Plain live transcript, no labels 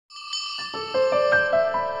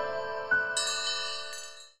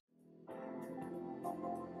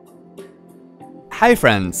Hi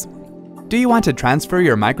friends! Do you want to transfer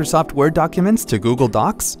your Microsoft Word documents to Google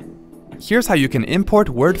Docs? Here's how you can import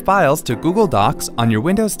Word files to Google Docs on your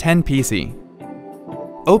Windows 10 PC.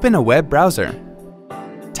 Open a web browser.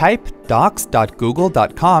 Type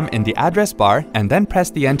docs.google.com in the address bar and then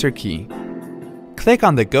press the Enter key. Click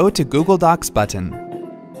on the Go to Google Docs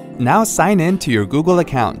button. Now sign in to your Google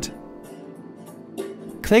account.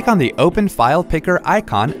 Click on the Open File Picker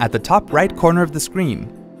icon at the top right corner of the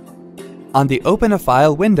screen. On the Open a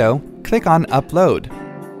File window, click on Upload.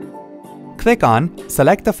 Click on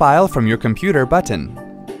Select the File from your computer button.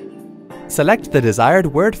 Select the desired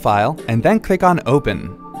Word file and then click on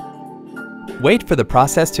Open. Wait for the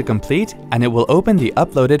process to complete and it will open the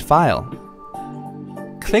uploaded file.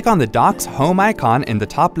 Click on the Docs Home icon in the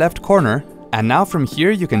top left corner, and now from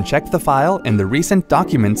here you can check the file in the Recent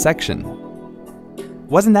Documents section.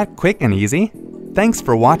 Wasn't that quick and easy? Thanks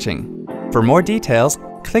for watching. For more details,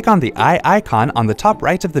 click on the eye icon on the top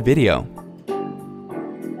right of the video.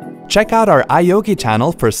 Check out our iYogi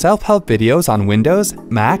channel for self-help videos on Windows,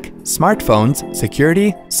 Mac, smartphones,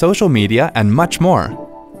 security, social media, and much more.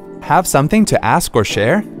 Have something to ask or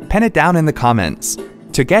share? Pen it down in the comments.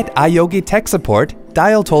 To get iYogi tech support,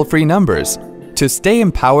 dial toll-free numbers. To stay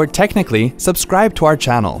empowered technically, subscribe to our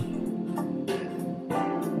channel.